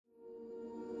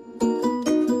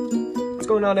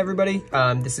going on, everybody?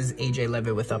 This is AJ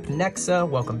Levitt with UpNexa.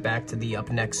 Welcome back to the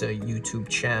UpNexa YouTube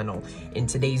channel. In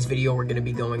today's video, we're going to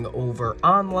be going over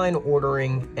online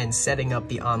ordering and setting up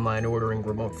the online ordering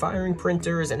remote firing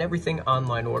printers and everything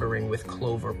online ordering with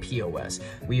Clover POS.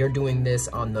 We are doing this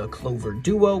on the Clover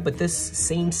Duo, but this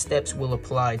same steps will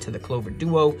apply to the Clover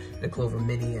Duo, the Clover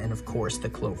Mini, and of course the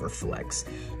Clover Flex.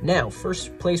 Now,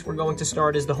 first place we're going to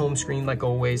start is the home screen. Like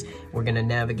always, we're going to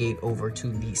navigate over to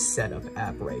the setup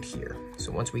app right here.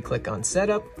 So once we click on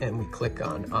setup and we click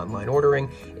on online ordering,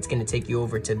 it's going to take you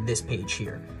over to this page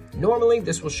here. Normally,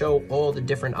 this will show all the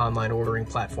different online ordering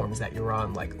platforms that you're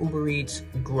on, like Uber Eats,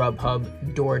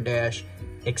 Grubhub, DoorDash,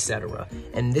 etc.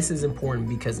 And this is important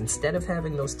because instead of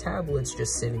having those tablets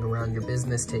just sitting around your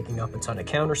business taking up a ton of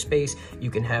counter space, you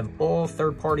can have all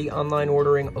third-party online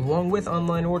ordering along with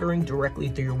online ordering directly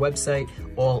through your website,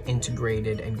 all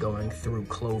integrated and going through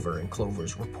Clover and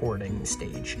Clover's reporting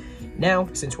stage. Now,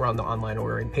 since we're on the online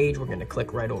ordering page, we're going to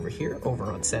click right over here,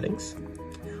 over on settings.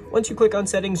 Once you click on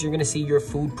settings, you're going to see your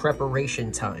food preparation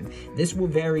time. This will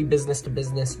vary business to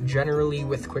business. Generally,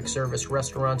 with quick service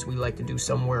restaurants, we like to do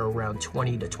somewhere around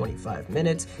 20 to 25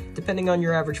 minutes. Depending on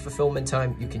your average fulfillment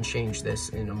time, you can change this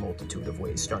in a multitude of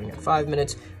ways, starting at 5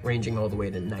 minutes, ranging all the way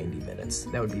to 90 minutes.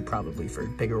 That would be probably for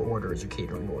bigger orders or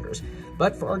catering orders.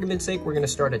 But for argument's sake, we're going to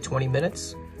start at 20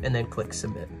 minutes and then click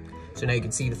submit. So now you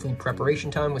can see the food preparation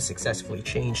time was successfully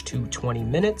changed to 20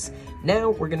 minutes. Now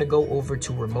we're going to go over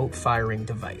to remote firing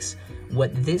device.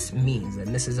 What this means,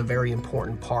 and this is a very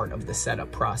important part of the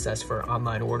setup process for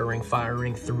online ordering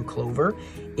firing through Clover,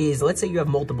 is let's say you have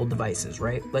multiple devices,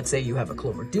 right? Let's say you have a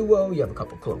Clover Duo, you have a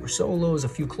couple Clover Solos, a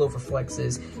few Clover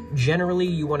Flexes. Generally,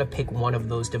 you want to pick one of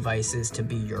those devices to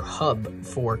be your hub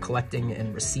for collecting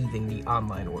and receiving the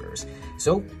online orders.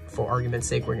 So for argument's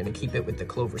sake, we're going to keep it with the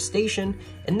Clover Station,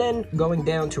 and then going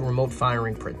down to remote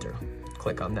firing printer.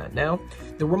 Click on that now.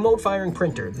 The remote firing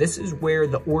printer, this is where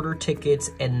the order tickets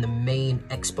and the main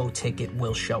expo ticket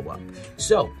will show up.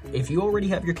 So if you already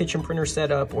have your kitchen printer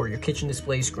set up or your kitchen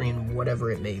display screen,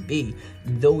 whatever it may be,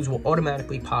 those will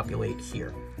automatically populate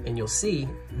here. And you'll see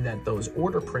that those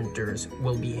order printers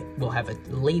will have a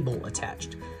label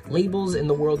attached. Labels in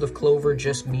the world of Clover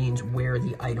just means where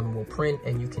the item will print,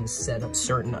 and you can set up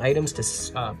certain items to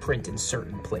print in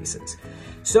certain places.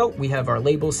 So we have our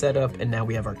label set up, and now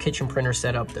we have our kitchen printer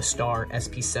set up. The Star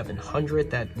SP700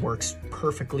 that works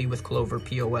perfectly with Clover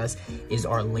POS is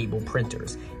our label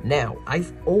printers. Now,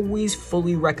 I've always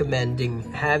fully recommending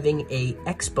having a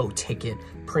expo ticket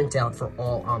printout for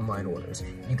all online orders.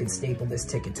 You can staple this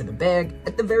ticket to the bag.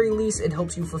 At the very least, it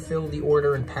helps you fulfill the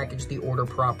order and package the order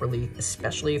properly,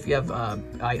 especially if you have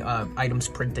items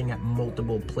printing at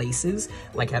multiple places,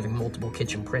 like having multiple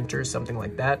kitchen printers, something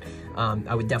like that.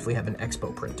 I would definitely have an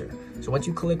expo printer. So once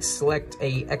you select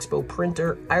a expo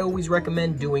printer, I always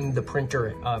recommend doing the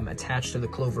printer attached to the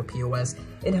Clover POS.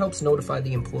 It helps notify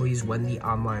the employees when the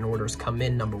online orders come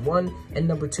in, number one, and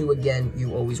number two, again,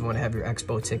 you always want to have your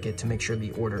expo ticket to make sure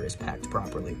the order is packed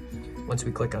properly. Once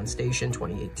we click on Station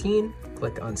 2018,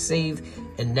 click on Save,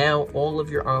 and now all of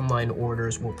your online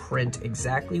orders will print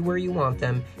exactly where you want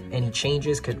them. Any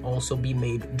changes can also be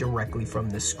made directly from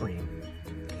the screen.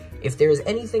 If there's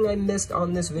anything I missed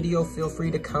on this video, feel free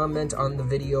to comment on the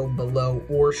video below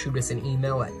or shoot us an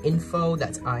email at info,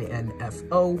 that's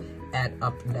INFO, at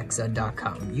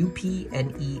upnexa.com,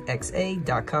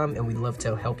 UPNEXA.com, and we'd love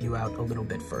to help you out a little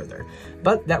bit further.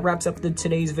 But that wraps up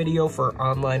today's video for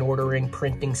online ordering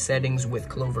printing settings with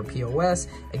Clover POS.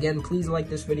 Again, please like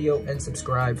this video and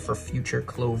subscribe for future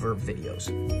Clover videos.